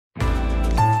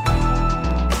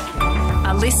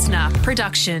listener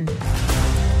production.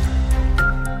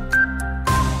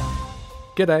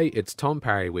 G'day, it's Tom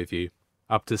Parry with you.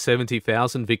 Up to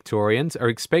 70,000 Victorians are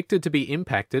expected to be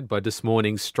impacted by this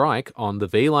morning's strike on the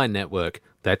V-Line network.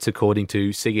 That's according to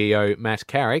CEO Matt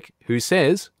Carrick, who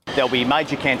says, "There'll be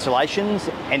major cancellations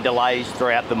and delays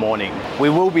throughout the morning.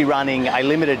 We will be running a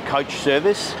limited coach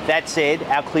service. That said,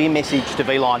 our clear message to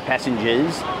V-Line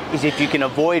passengers is if you can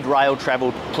avoid rail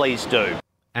travel, please do."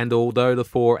 And although the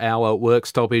 4-hour work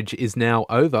stoppage is now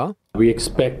over, we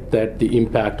expect that the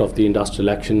impact of the industrial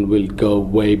action will go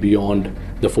way beyond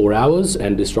the 4 hours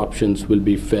and disruptions will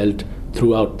be felt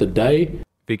throughout the day.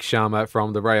 Vic Sharma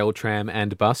from the Rail, Tram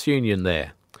and Bus Union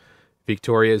there.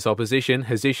 Victoria's opposition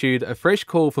has issued a fresh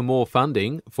call for more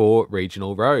funding for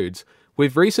regional roads.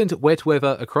 With recent wet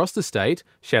weather across the state,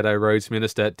 Shadow Roads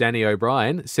Minister Danny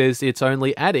O'Brien says it's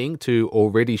only adding to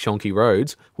already shonky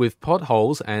roads with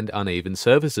potholes and uneven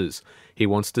surfaces. He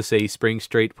wants to see Spring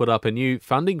Street put up a new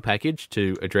funding package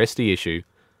to address the issue.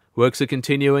 Works are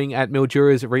continuing at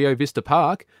Mildura's Rio Vista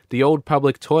Park. The old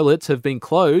public toilets have been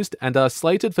closed and are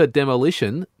slated for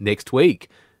demolition next week.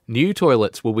 New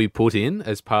toilets will be put in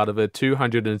as part of a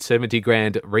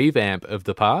 $270,000 revamp of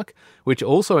the park, which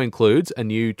also includes a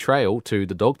new trail to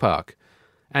the dog park.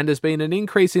 And there's been an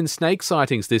increase in snake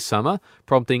sightings this summer,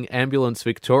 prompting Ambulance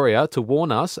Victoria to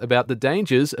warn us about the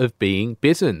dangers of being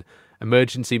bitten.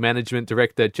 Emergency Management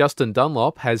Director Justin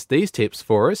Dunlop has these tips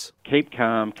for us. Keep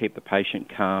calm, keep the patient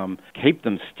calm, keep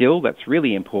them still, that's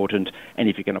really important. And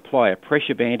if you can apply a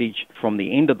pressure bandage from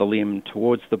the end of the limb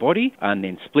towards the body and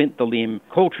then splint the limb,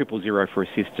 call 000 for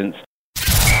assistance.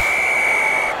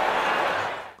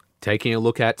 Taking a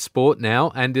look at sport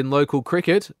now, and in local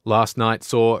cricket, last night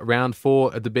saw round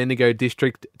 4 of the Bendigo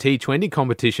District T20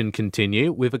 competition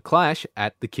continue with a clash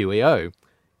at the QEO.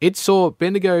 It saw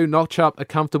Bendigo notch up a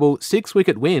comfortable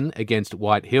 6-wicket win against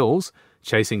White Hills,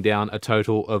 chasing down a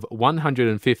total of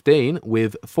 115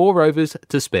 with 4 overs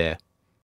to spare.